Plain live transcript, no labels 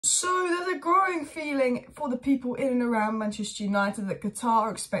So there's a growing feeling for the people in and around Manchester United that Qatar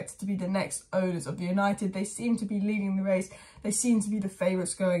are expected to be the next owners of the United. They seem to be leading the race. They seem to be the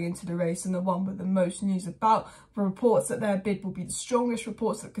favourites going into the race and the one with the most news about. The reports that their bid will be the strongest,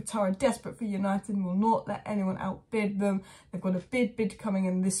 reports that Qatar are desperate for United and will not let anyone outbid them. They've got a bid coming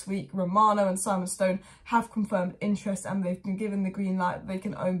in this week. Romano and Simon Stone have confirmed interest and they've been given the green light that they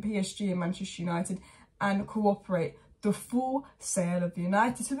can own PSG and Manchester United and cooperate the full sale of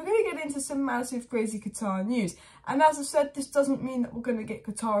United. So we're going to get into some massive, crazy Qatar news. And as I said, this doesn't mean that we're going to get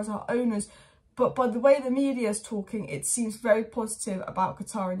Qatar as our owners. But by the way the media is talking, it seems very positive about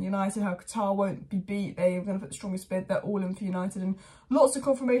Qatar and United, how Qatar won't be beat. They're going to put the strongest bid. They're all in for United. And lots of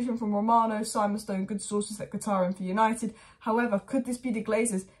confirmation from Romano, Simon Stone, good sources that Qatar are in for United. However, could this be the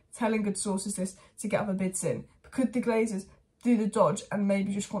Glazers telling good sources this to get other bids in? Could the Glazers do the dodge and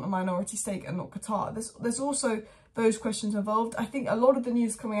maybe just want a minority stake and not Qatar? There's also those questions involved. I think a lot of the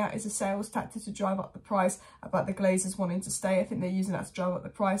news coming out is a sales tactic to drive up the price about the Glazers wanting to stay. I think they're using that to drive up the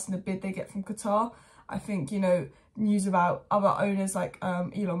price and the bid they get from Qatar. I think, you know, news about other owners like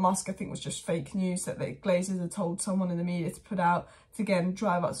Elon Musk, I think was just fake news that the Glazers had told someone in the media to put out to, again,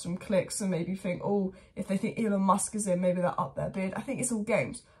 drive up some clicks and maybe think, oh, if they think Elon Musk is in, maybe they'll up their bid. I think it's all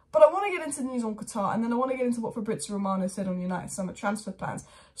games. But I want to get into the news on Qatar and then I want to get into what Fabrizio Romano said on United summer transfer plans.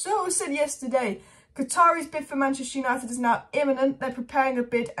 So it was said yesterday, Qatari's bid for Manchester United is now imminent. They're preparing a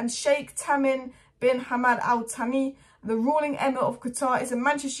bid and Sheikh Tamim bin Hamad Al Thani, the ruling emir of Qatar, is a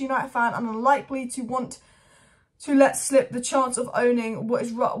Manchester United fan and unlikely to want to let slip the chance of owning what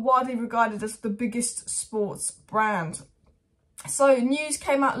is widely regarded as the biggest sports brand. So news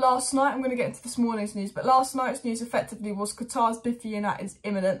came out last night. I'm going to get into this morning's news, but last night's news effectively was Qatar's bid for United is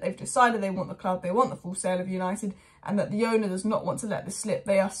imminent. They've decided they want the club, they want the full sale of United, and that the owner does not want to let this slip.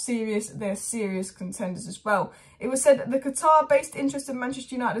 They are serious contenders as well. It was said that the Qatar-based interest in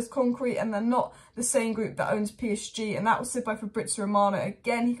Manchester United is concrete and they're not the same group that owns PSG, and that was said by Fabrizio Romano.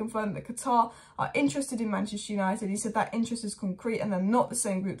 Again, he confirmed that Qatar are interested in Manchester United. He said that interest is concrete and they're not the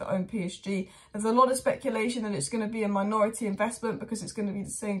same group that own PSG. There's a lot of speculation that it's going to be a minority investment because it's going to be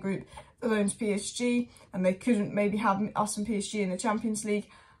the same group that owns PSG and they couldn't maybe have us and PSG in the Champions League.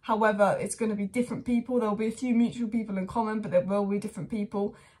 However, it's going to be different people. There will be a few mutual people in common, but there will be different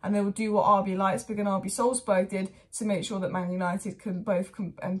people. And they will do what RB Leipzig and RB Salzburg did to make sure that Man United can both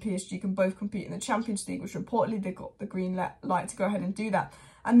and PSG can both compete in the Champions League, which reportedly they got the green light to go ahead and do that.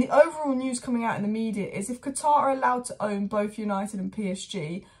 And the overall news coming out in the media is if Qatar are allowed to own both United and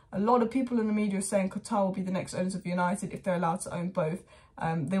PSG, a lot of people in the media are saying Qatar will be the next owners of United if they're allowed to own both.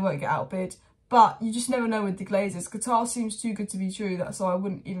 They won't get outbid. But you just never know with the Glazers. Qatar seems too good to be true, so I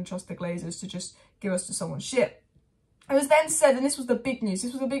wouldn't even trust the Glazers to just give us to someone's ship. It was then said, and this was the big news,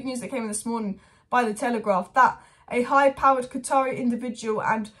 this was the big news that came in this morning by the Telegraph, that a high-powered Qatari individual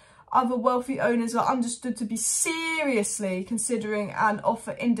and other wealthy owners are understood to be seriously considering an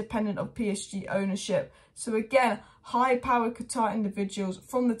offer independent of PSG ownership. So again, high-powered Qatar individuals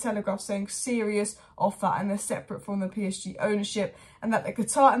from the Telegraph saying serious offer and they're separate from the PSG ownership, and that the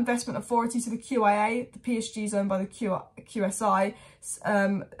Qatar Investment Authority, so the QIA, the PSG is owned by the QSI,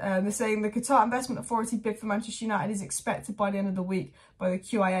 they're saying the Qatar Investment Authority bid for Manchester United is expected by the end of the week by the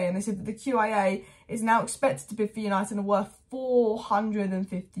QIA, and they said that the QIA is now expected to bid for United and worth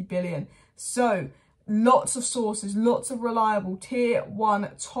 450 billion. So lots of sources, lots of reliable tier one,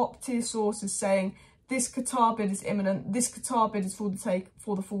 top tier sources saying this Qatar bid is imminent. This Qatar bid is for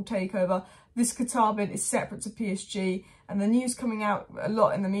the full takeover. This Qatar bid is separate to PSG. And the news coming out a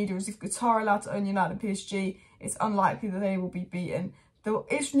lot in the media is if Qatar are allowed to own United and PSG, it's unlikely that they will be beaten. There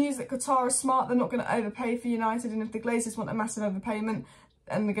is news that Qatar are smart. They're not going to overpay for United. And if the Glazers want a massive overpayment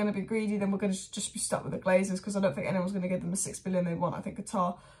and they're going to be greedy, then we're going to just be stuck with the Glazers, because I don't think anyone's going to give them the 6 billion they want. I think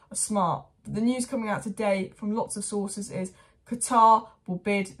Qatar are smart. But the news coming out today from lots of sources is Qatar will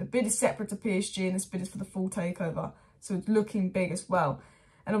bid. The bid is separate to PSG and this bid is for the full takeover. So it's looking big as well.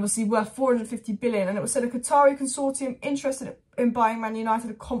 And obviously worth 450 billion. And it was said a Qatari consortium interested in buying Man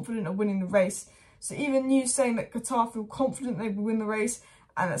United are confident of winning the race. So even news saying that Qatar feel confident they will win the race.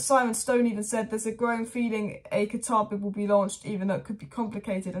 And that Simon Stone even said there's a growing feeling a Qatar bid will be launched, even though it could be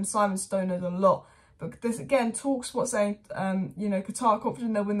complicated. And Simon Stone knows a lot. But this again talks what's saying, you know, Qatar are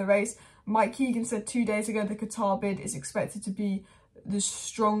confident they'll win the race. Mike Keegan said 2 days ago the Qatar bid is expected to be the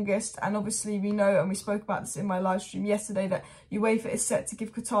strongest, and obviously we know, and we spoke about this in my live stream yesterday, that UEFA is set to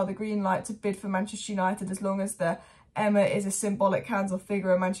give Qatar the green light to bid for Manchester United as long as the Emma is a symbolic hands-on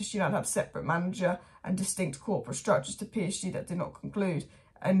figure and Manchester United have separate manager and distinct corporate structures to PSG that did not conclude.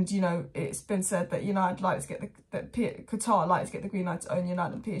 And you know, it's been said that United like to get Qatar like to get the green light to own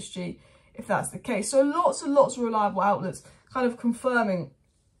United and PSG if that's the case. So lots and lots of reliable outlets kind of confirming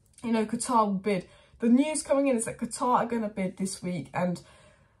you know, Qatar will bid. The news coming in is that Qatar are going to bid this week, and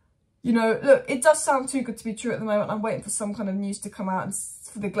you know, look, it does sound too good to be true at the moment. I'm waiting for some kind of news to come out and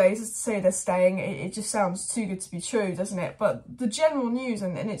for the Glazers to say they're staying. It just sounds too good to be true, doesn't it? But the general news,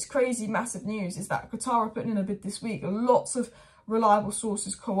 and it's crazy, massive news, is that Qatar are putting in a bid this week. Lots of reliable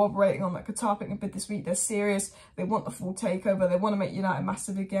sources corroborating on that Qatar putting a bid this week. They're serious. They want the full takeover. They want to make United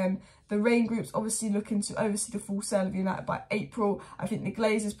massive again. The Rain Group's obviously looking to oversee the full sale of United by April. I think the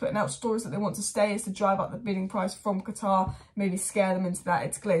Glazers putting out stories that they want to stay is to drive up the bidding price from Qatar, maybe scare them into that.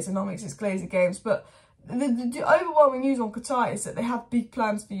 It's Glazeronomics, it's Glazer Games. But the overwhelming news on Qatar is that they have big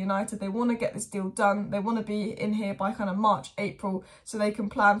plans for United. They want to get this deal done. They want to be in here by kind of March, April, so they can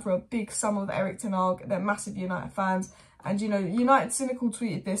plan for a big summer with Erik ten Hag. They're massive United fans. And, you know, United Cynical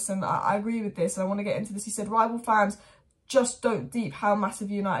tweeted this, and I agree with this, and I want to get into this. He said, rival fans just don't deep how massive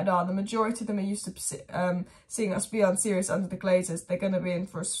United are. The majority of them are used to seeing us be unserious under the Glazers. They're going to be in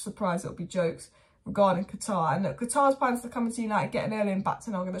for a surprise. It'll be jokes regarding Qatar. And look, Qatar's plans to come into United, get an early and back to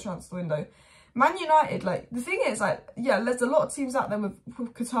Nog in the transfer window. Man United, like, the thing is, like, yeah, there's a lot of teams out there with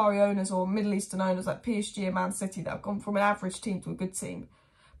Qatari owners or Middle Eastern owners like PSG and Man City that have gone from an average team to a good team.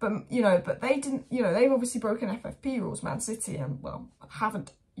 But, you know, but they didn't, you know, they've obviously broken FFP rules, Man City, and, well,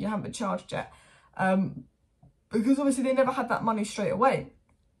 you haven't been charged yet. Because obviously they never had that money straight away.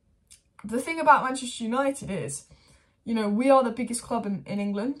 The thing about Manchester United is, you know, we are the biggest club in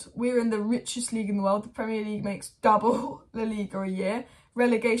England. We're in the richest league in the world. The Premier League makes double La Liga a year.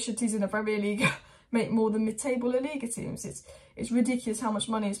 Relegation teams in the Premier League make more than mid-table La Liga teams. It's ridiculous how much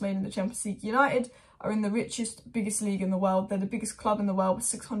money is made in the Champions League. United are in the richest, biggest league in the world. They're the biggest club in the world with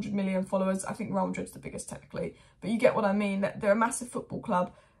 600 million followers. I think Real Madrid's the biggest technically, but you get what I mean. They're a massive football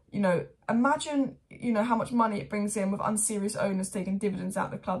club. You know, imagine, you know, how much money it brings in with unserious owners taking dividends out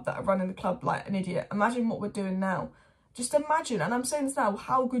of the club that are running the club like an idiot. Imagine what we're doing now. Just imagine, and I'm saying this now,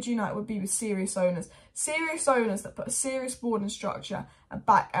 how good United would be with serious owners. Serious owners that put a serious board and structure and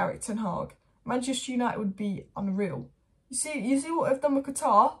back Erik ten Hag. Manchester United would be unreal. You see what they've done with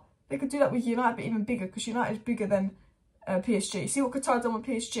Qatar? They could do that with United, but even bigger, because United is bigger than PSG. See what Qatar done with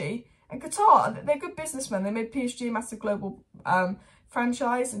PSG? And Qatar, they're good businessmen. They made PSG a massive global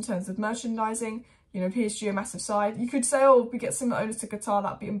franchise in terms of merchandising. You know, PSG a massive side. You could say, oh, we get similar owners to Qatar,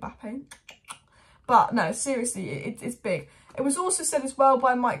 that'd be Mbappe. But no, seriously, it's big. It was also said as well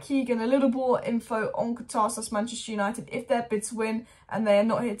by Mike Keegan, a little more info on Qatar / Manchester United. If their bid to win and they are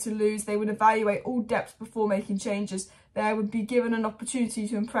not here to lose, they would evaluate all depths before making changes. They would be given an opportunity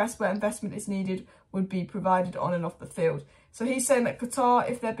to impress where investment is needed, would be provided on and off the field. So he's saying that Qatar,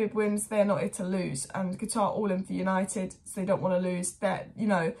 if their bid wins, they're not here to lose. And Qatar all in for United, so they don't want to lose. You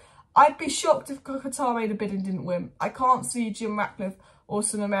know, I'd be shocked if Qatar made a bid and didn't win. I can't see Jim Ratcliffe or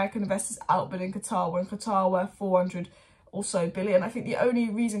some American investors outbidding Qatar when Qatar were 400 or so billion. I think the only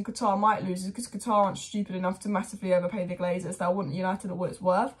reason Qatar might lose is because Qatar aren't stupid enough to massively overpay the Glazers. They'll want United at what it's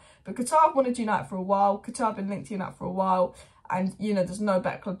worth. But Qatar wanted United for a while. Qatar have been linked to United for a while. And, you know, there's no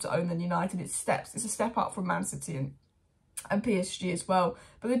better club to own than United. It's a step up from Man City and PSG as well.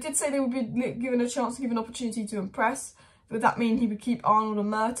 But they did say they would be given a chance to give an opportunity to impress. Would that mean he would keep Arnold and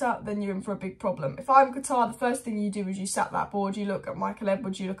Murta? Then you're in for a big problem. If I'm Qatar, the first thing you do is you sat that board. You look at Michael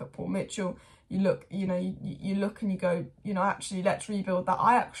Edwards, you look at Paul Mitchell. You look, you know, you look and you go, you know, actually, let's rebuild that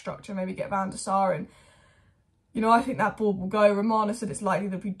Ajax structure, maybe get Van der Sar in. You know, I think that board will go. Romano said it's likely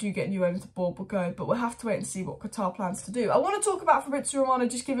that we do get new owners, the board will go. But we'll have to wait and see what Qatar plans to do. I want to talk about Fabrizio Romano,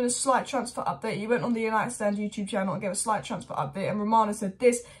 just giving a slight transfer update. He went on the United Stand YouTube channel and gave a slight transfer update. And Romano said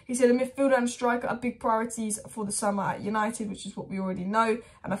this. He said a midfielder and a striker are big priorities for the summer at United, which is what we already know.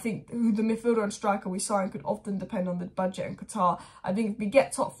 And I think the midfielder and striker we sign could often depend on the budget in Qatar. I think if we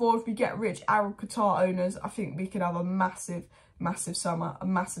get top four, if we get rich Arab Qatar owners, I think we could have a massive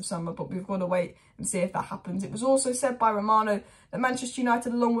summer, but we've got to wait and see if that happens. It was also said by Romano that Manchester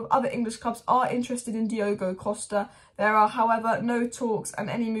United, along with other English clubs, are interested in Diogo Costa. There are, however, no talks, and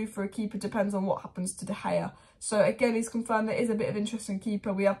any move for a keeper depends on what happens to De Gea. So again, he's confirmed there is a bit of interest in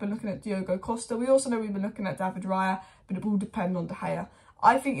keeper. We have been looking at Diogo Costa. We also know we've been looking at David Raya, but it will depend on De Gea.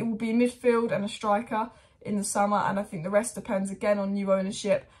 I think it will be midfield and a striker in the summer, and I think the rest depends again on new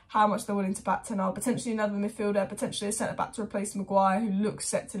ownership, how much they're willing to back ten Hag, potentially another midfielder, potentially a centre back to replace Maguire, who looks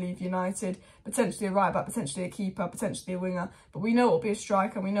set to leave United, potentially a right back, potentially a keeper, potentially a winger. But we know it will be a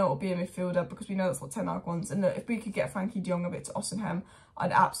striker, and we know it will be a midfielder, because we know that's what ten Hag wants. And look, if we could get Frankie de Jong a bit to Osimhen,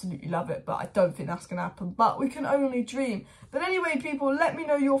 I'd absolutely love it, but I don't think that's going to happen. But we can only dream. But anyway, people, let me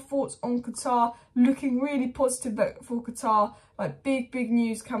know your thoughts on Qatar. Looking really positive for Qatar, like big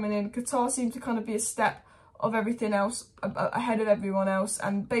news coming in. Qatar seems to kind of be a step of everything else ahead of everyone else.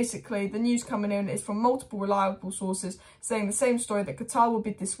 And basically the news coming in is from multiple reliable sources saying the same story, that Qatar will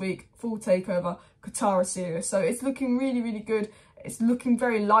bid this week, full takeover, Qatar are serious. So it's looking really, really good. It's looking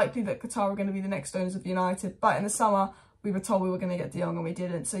very likely that Qatar are going to be the next owners of United. But in the summer, we were told we were going to get De Jong and we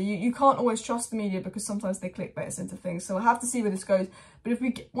didn't. So you can't always trust the media, because sometimes they clickbait us into things. So we'll have to see where this goes. But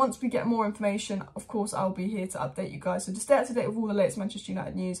once we get more information, of course, I'll be here to update you guys. So just stay up to date with all the latest Manchester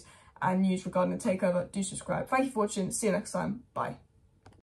United news and news regarding the takeover. Do subscribe. Thank you for watching. See you next time. Bye.